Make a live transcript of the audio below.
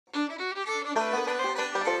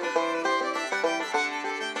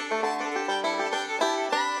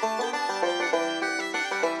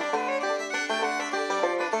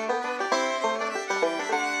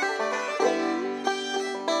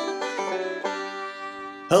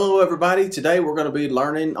Hello everybody, today we're going to be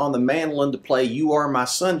learning on the mandolin to play You Are My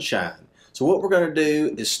Sunshine. So what we're going to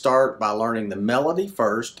do is start by learning the melody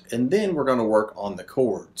first, and then we're going to work on the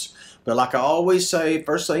chords. But like I always say,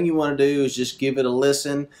 first thing you want to do is just give it a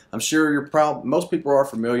listen. I'm sure most people are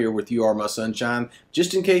familiar with You Are My Sunshine.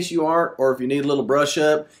 Just in case you aren't, or if you need a little brush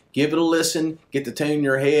up, give it a listen, get the tune in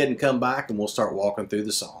your head, and come back and we'll start walking through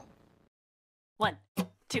the song. 1,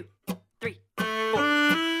 2, 3, 4.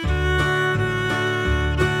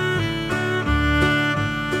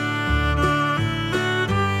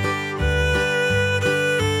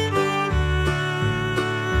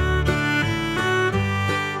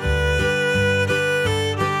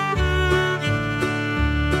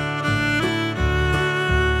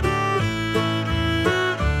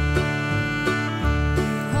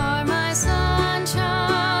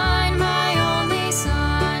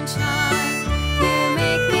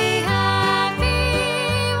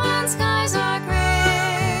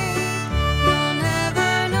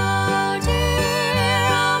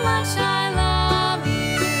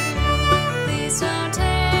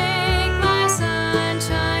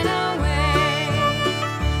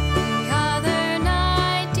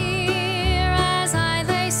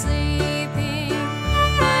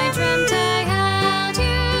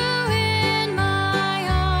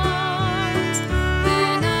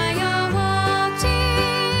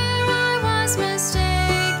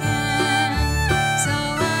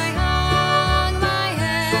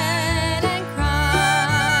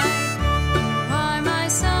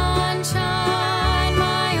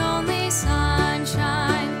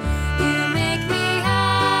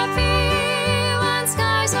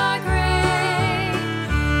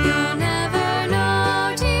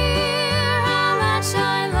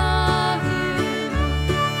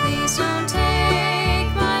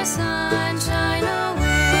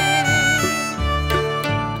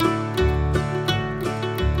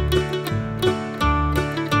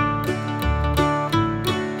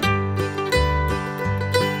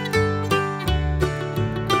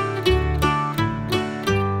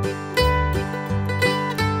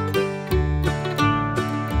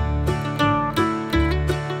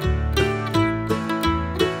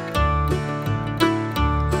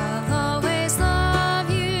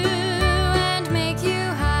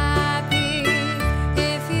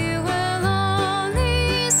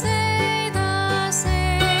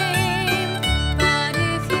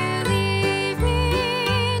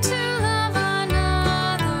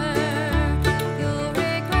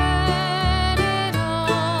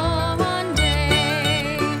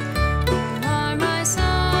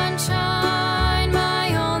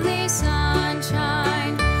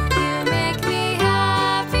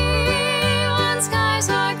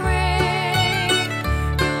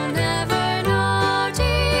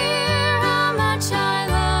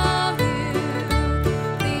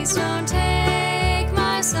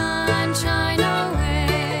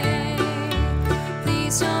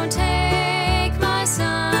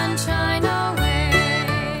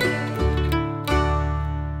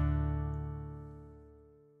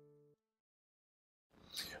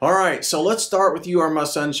 Alright, so let's start with You Are My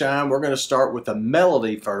Sunshine. We're going to start with the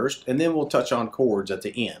melody first, and then we'll touch on chords at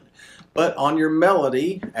the end. But on your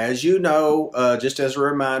melody, as you know, just as a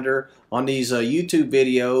reminder, on these YouTube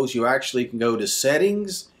videos, you actually can go to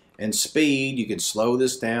settings and speed. You can slow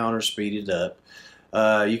this down or speed it up.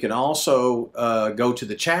 You can also go to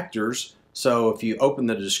the chapters. So if you open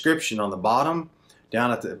the description on the bottom, down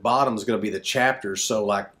at the bottom is going to be the chapters. So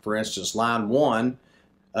like, for instance, line 1,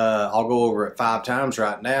 I'll go over it 5 times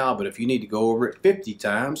right now, but if you need to go over it 50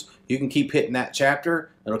 times, you can keep hitting that chapter.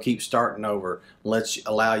 It'll keep starting over. Let's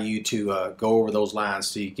allow you to go over those lines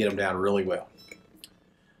so you get them down really well.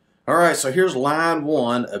 Alright, so here's line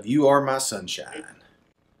 1 of You Are My Sunshine.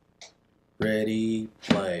 Ready,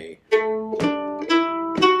 play.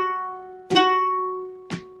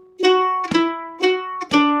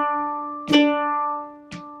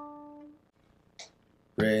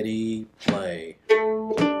 Ready, play.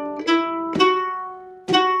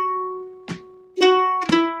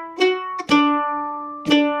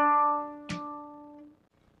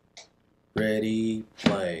 Ready,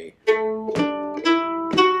 play.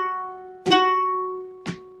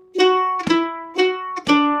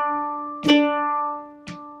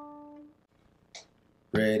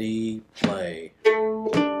 Ready, play.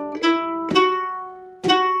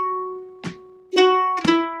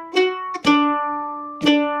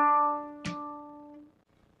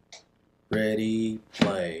 Ready,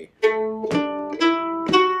 play.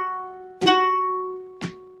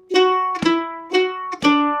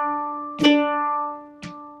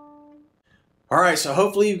 Alright, so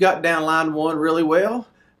hopefully you've got down line 1 really well.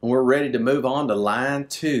 And we're ready to move on to line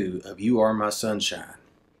 2 of You Are My Sunshine.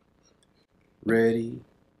 Ready,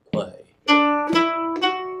 play.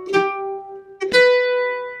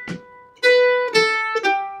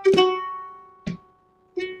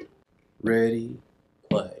 Ready,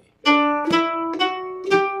 play.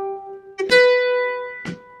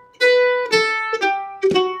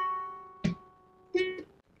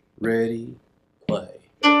 Ready, play.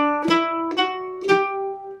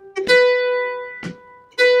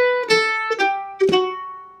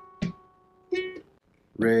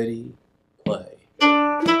 Ready, play.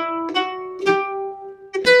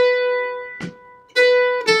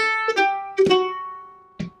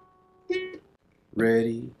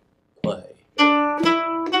 Ready, play.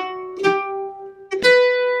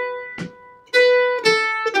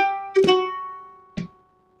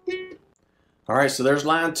 All right, so there's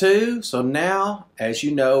line 2. So now, as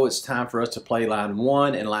you know, it's time for us to play line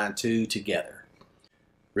 1 and line 2 together.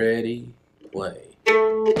 Ready, play.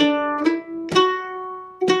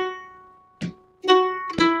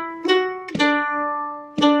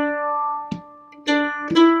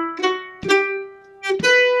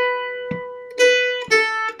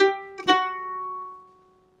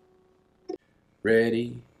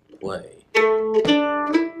 Ready, play.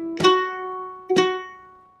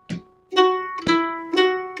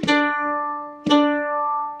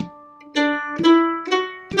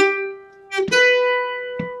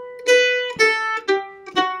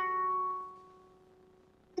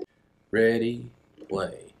 Ready,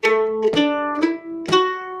 play.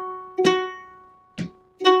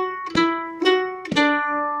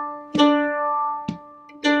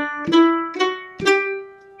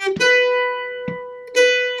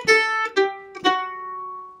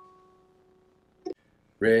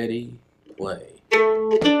 Ready, play.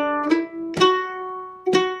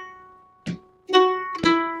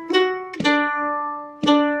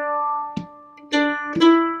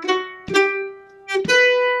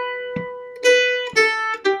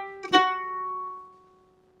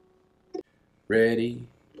 Ready,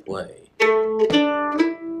 play.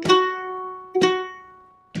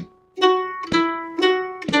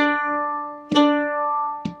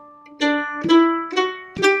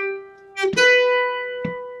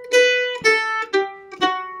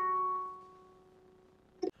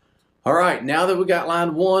 All right, now that we got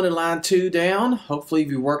line 1 and line 2 down, hopefully if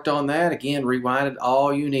you worked on that, again, rewind it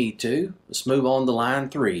all you need to. Let's move on to line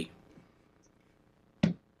 3.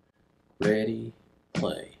 Ready,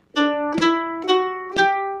 play.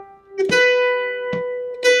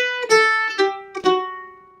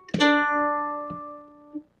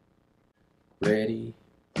 Ready,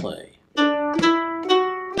 play.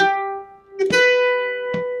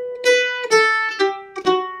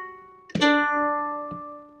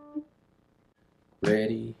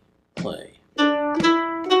 Ready, play.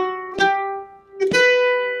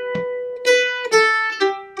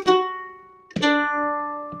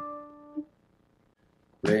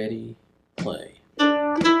 Ready, play.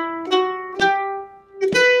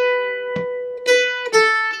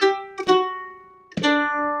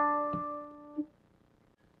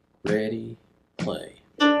 Ready, play.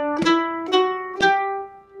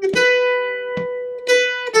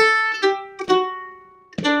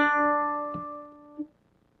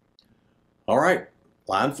 All right,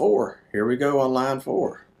 line 4. Here we go on line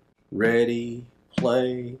 4. Ready,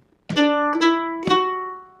 play.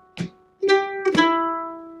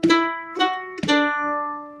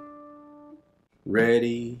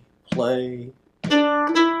 Ready, play.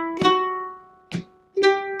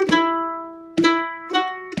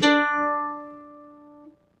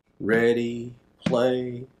 Ready,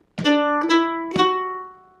 play.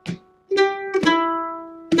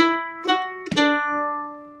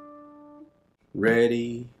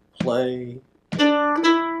 Ready, play.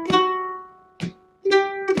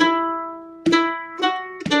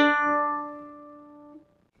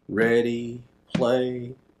 Ready,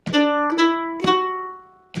 play.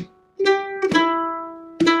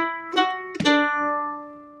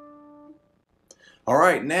 All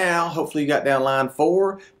right, now hopefully you got down line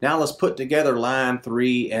 4. Now let's put together line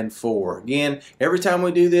 3 and 4. Again, every time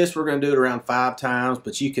we do this, we're going to do it around 5 times,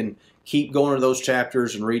 but you can keep going to those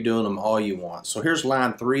chapters and redoing them all you want. So here's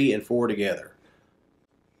line 3 and 4 together.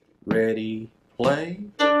 Ready, play.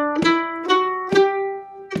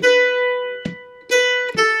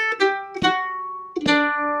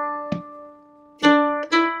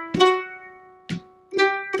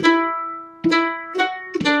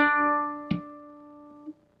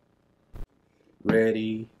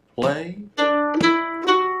 Ready, play.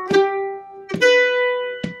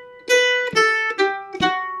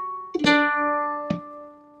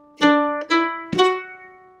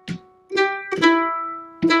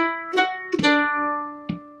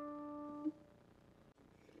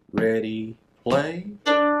 Ready, play.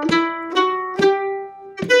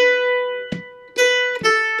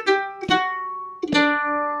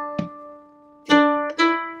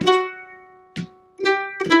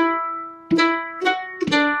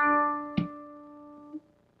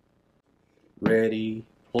 Ready,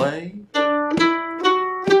 play.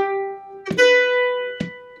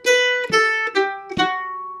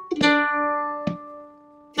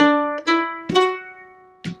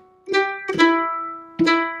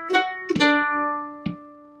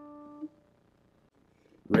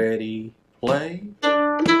 Ready, play.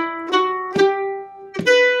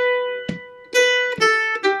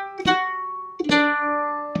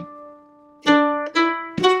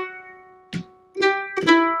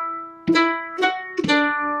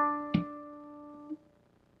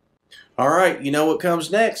 All right, you know what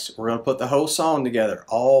comes next? We're going to put the whole song together,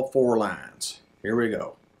 all 4 lines. Here we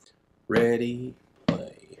go. Ready,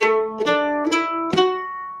 play.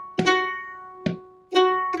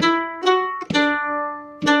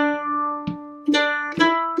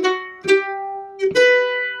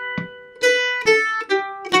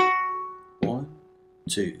 One,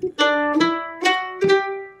 two.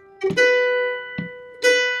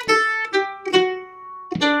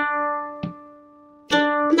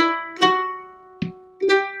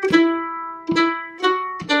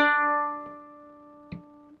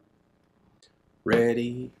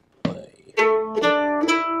 Ready, play.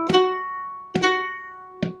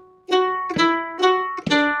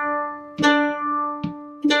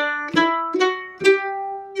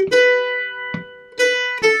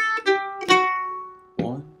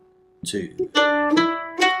 One, two.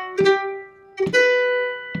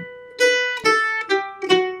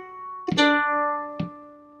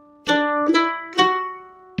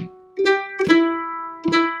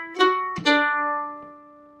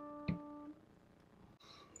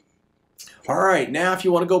 All right, now if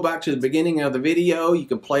you want to go back to the beginning of the video, you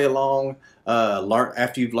can play along,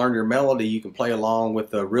 after you've learned your melody, you can play along with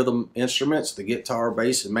the rhythm instruments, the guitar,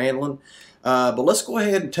 bass, and mandolin. But let's go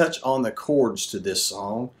ahead and touch on the chords to this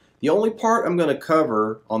song. The only part I'm going to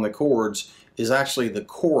cover on the chords is actually the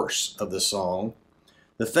chorus of the song.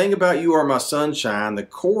 The thing about You Are My Sunshine, the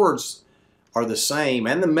chords are the same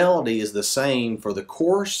and the melody is the same for the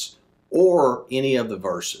chorus or any of the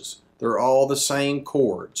verses. They're all the same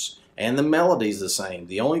chords. And the melody's the same.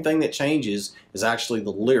 The only thing that changes is actually the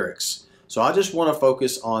lyrics. So I just want to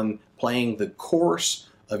focus on playing the chorus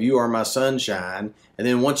of You Are My Sunshine, and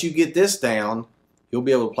then once you get this down, you'll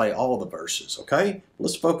be able to play all the verses, okay?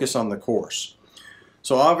 Let's focus on the chorus.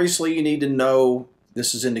 So obviously you need to know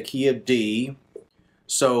this is in the key of D.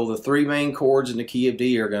 So the 3 main chords in the key of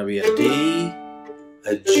D are going to be a D,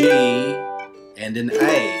 a G, and an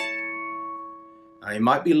A. Now you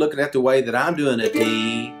might be looking at the way that I'm doing a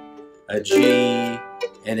D, a G,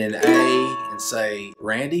 and an A, and say,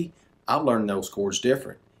 Randy, I've learned those chords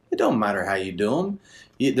different. It don't matter how you do them.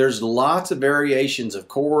 There's lots of variations of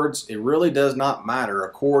chords. It really does not matter. A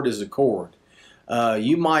chord is a chord.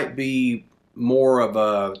 You might be more of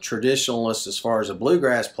a traditionalist as far as a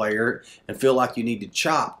bluegrass player and feel like you need to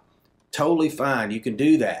chop. Totally fine. You can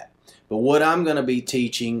do that. But what I'm going to be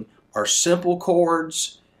teaching are simple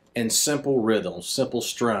chords and simple rhythms, simple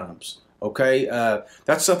strums. Okay,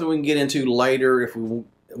 that's something we can get into later if we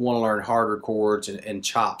want to learn harder chords and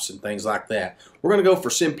chops and things like that. We're going to go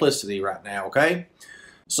for simplicity right now, okay?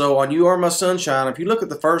 So on You Are My Sunshine, if you look at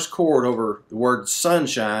the first chord over the word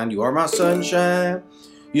sunshine, You Are My Sunshine,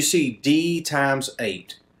 you see D times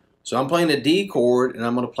 8. So I'm playing a D chord and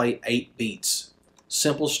I'm going to play 8 beats.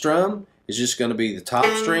 Simple strum is just going to be the top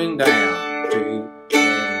string down, 2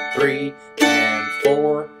 and 3 and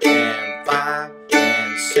 4 and 5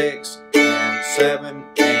 and 6 and 7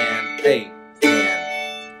 and 8 and.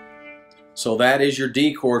 So that is your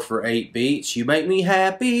D chord for 8 beats. You make me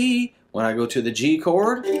happy. When I go to the G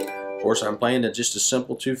chord, of course I'm playing just a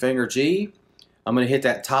simple 2-finger G. I'm going to hit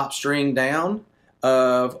that top string down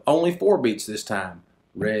of only 4 beats this time.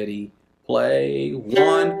 Ready, play,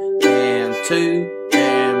 1 and 2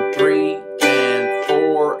 and 3 and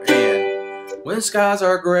 4 and. When skies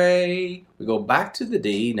are gray, we go back to the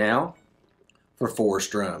D now for 4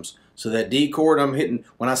 strums. So that D chord I'm hitting,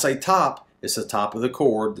 when I say top, it's the top of the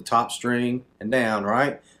chord, the top string and down,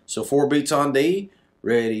 right? So 4 beats on D.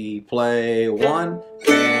 Ready, play, 1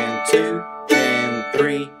 and 2 and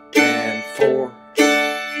 3 and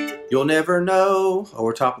 4. You'll never know,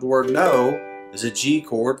 over top of the word know, is a G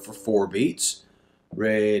chord for 4 beats.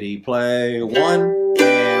 Ready, play, 1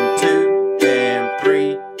 and 2 and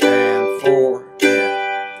 3 and 4.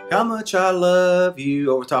 And how much I love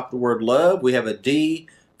you, over top of the word love, we have a D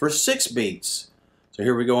for 6 beats. So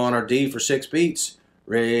here we go on our D for 6 beats.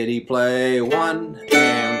 Ready, play. 1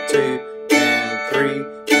 and 2 and 3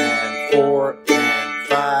 and 4 and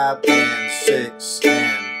 5 and 6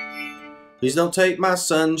 and please don't take my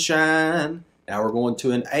sunshine. Now we're going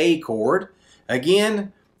to an A chord.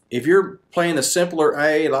 Again, if you're playing a simpler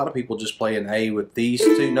A lot of people just play an A with these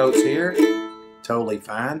two notes here. Totally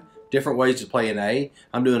fine. Different ways to play an A.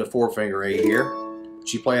 I'm doing a 4-finger A here.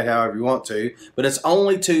 But you play it however you want to. But it's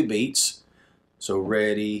only 2 beats. So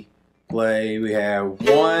ready, play. We have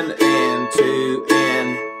 1 and 2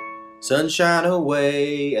 and sunshine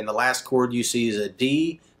away. And the last chord you see is a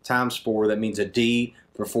D times 4. That means a D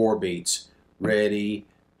for 4 beats. Ready,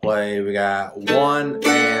 play. We got 1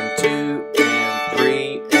 and 2 and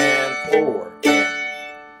 3 and 4.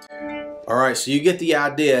 Alright, so you get the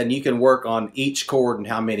idea and you can work on each chord and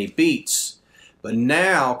how many beats. But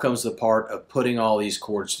now comes the part of putting all these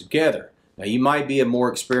chords together. Now you might be a more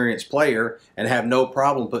experienced player and have no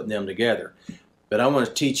problem putting them together. But I want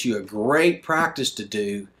to teach you a great practice to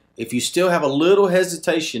do if you still have a little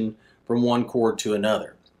hesitation from one chord to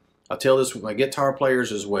another. I'll tell this with my guitar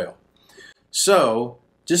players as well. So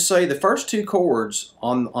just say the first 2 chords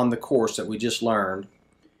on the course that we just learned,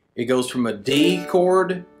 it goes from a D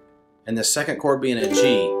chord and the second chord being a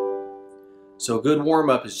G. So a good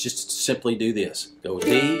warm-up is just to simply do this. Go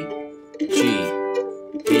D, G,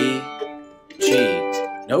 D, G.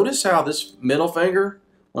 Notice how this middle finger,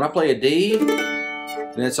 when I play a D,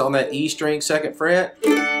 and it's on that E string 2nd fret,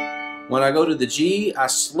 when I go to the G, I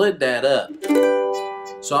slid that up.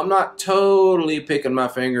 So I'm not totally picking my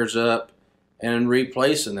fingers up and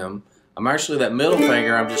replacing them. I'm actually, that middle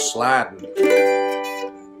finger, I'm just sliding.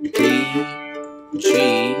 D,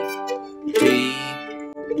 G, D,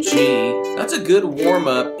 G. That's a good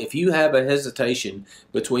warm-up if you have a hesitation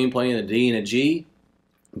between playing a D and a G.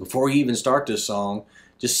 Before you even start this song,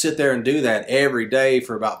 just sit there and do that every day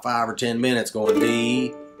for about 5 or 10 minutes going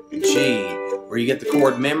D, G, where you get the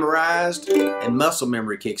chord memorized and muscle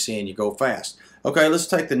memory kicks in, you go fast. Okay, let's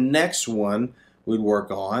take the next one we'd work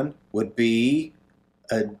on would be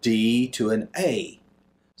a D to an A.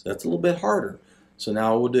 So that's a little bit harder. So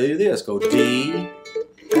now we'll do this. Go D,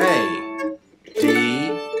 A, D,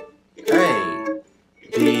 A,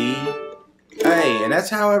 D, A. And that's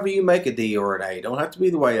however you make a D or an A. Don't have to be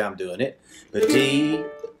the way I'm doing it. But D,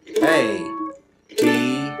 A,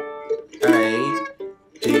 D, A,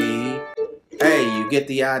 D, A. You get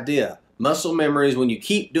the idea. Muscle memory is when you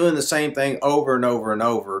keep doing the same thing over and over and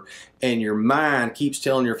over and your mind keeps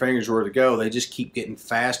telling your fingers where to go. They just keep getting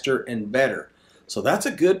faster and better. So that's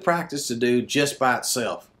a good practice to do just by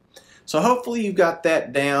itself. So hopefully you've got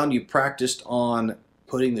that down. You practiced on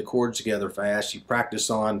putting the chords together fast. You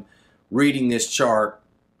practiced on reading this chart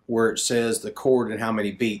where it says the chord and how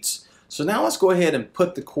many beats. So now let's go ahead and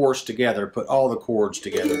put the chords together, put all the chords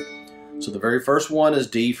together. So the very first one is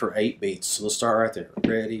D for 8 beats. So let's start right there.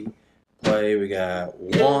 Ready, play. We got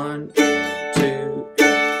 1 and 2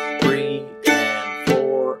 and 3 and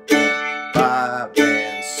 4 and 5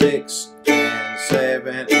 and 6 and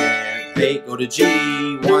 7 and 8. Go to G.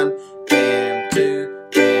 1 and 2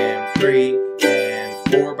 and 3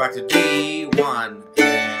 and 4. Back to D. 1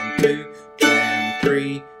 and 2 and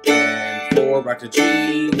 3 and 4. Back to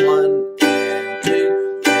G. 1 and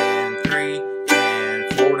 2 and 3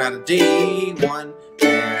 and 4. Now to D. 1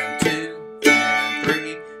 and 2 and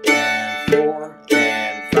 3 and 4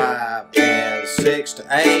 and 5 and 6. To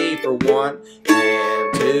A for 1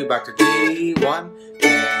 and 2. Back to D. 1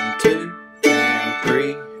 and 2 and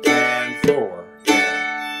 3 and 4.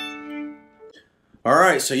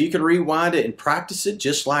 Alright, so you can rewind it and practice it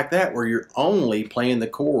just like that, where you're only playing the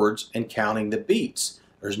chords and counting the beats.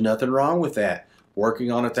 There's nothing wrong with that.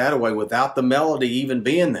 Working on it that way without the melody even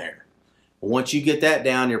being there. Once you get that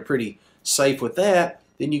down, you're pretty safe with that,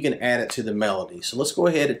 then you can add it to the melody. So let's go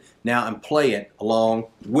ahead now and play it along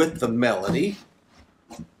with the melody.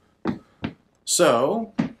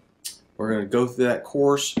 So we're going to go through that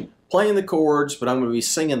course playing the chords, but I'm going to be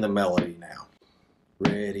singing the melody now.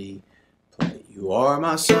 Ready, play. You are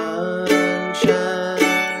my sunshine,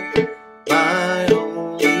 my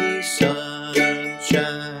only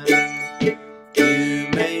sunshine. You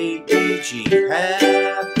make me G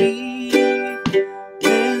happy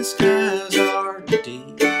when skies are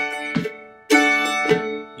deep.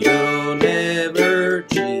 You'll never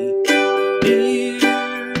G near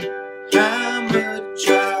how much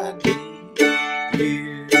I need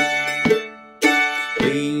you.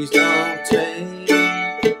 Please don't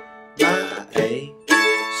take my A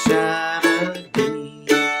shine D.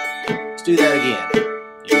 Let's do that again.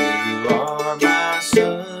 You are my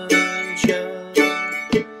sunshine,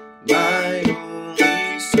 my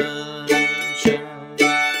only sunshine.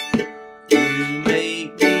 You make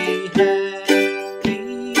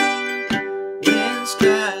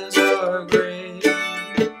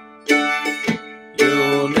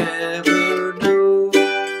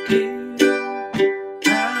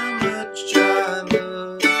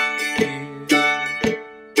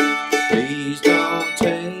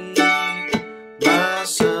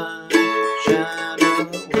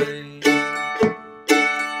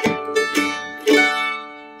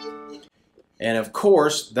And of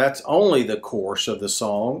course, that's only the course of the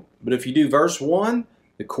song. But if you do verse 1,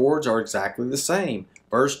 the chords are exactly the same.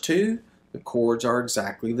 Verse 2, the chords are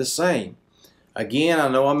exactly the same. Again, I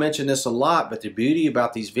know I mention this a lot, but the beauty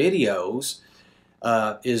about these videos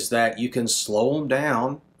is that you can slow them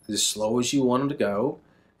down as slow as you want them to go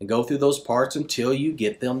and go through those parts until you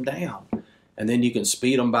get them down. And then you can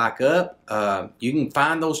speed them back up. You can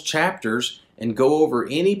find those chapters and go over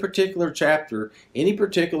any particular chapter, any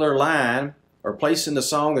particular line or place in the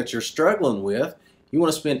song that you're struggling with. You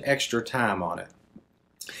want to spend extra time on it.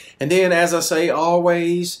 And then, as I say,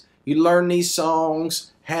 always, you learn these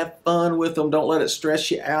songs, have fun with them. Don't let it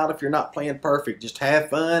stress you out if you're not playing perfect. Just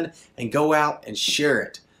have fun and go out and share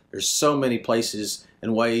it. There's so many places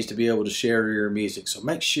and ways to be able to share your music, so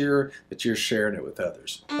make sure that you're sharing it with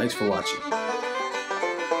others. Thanks for watching.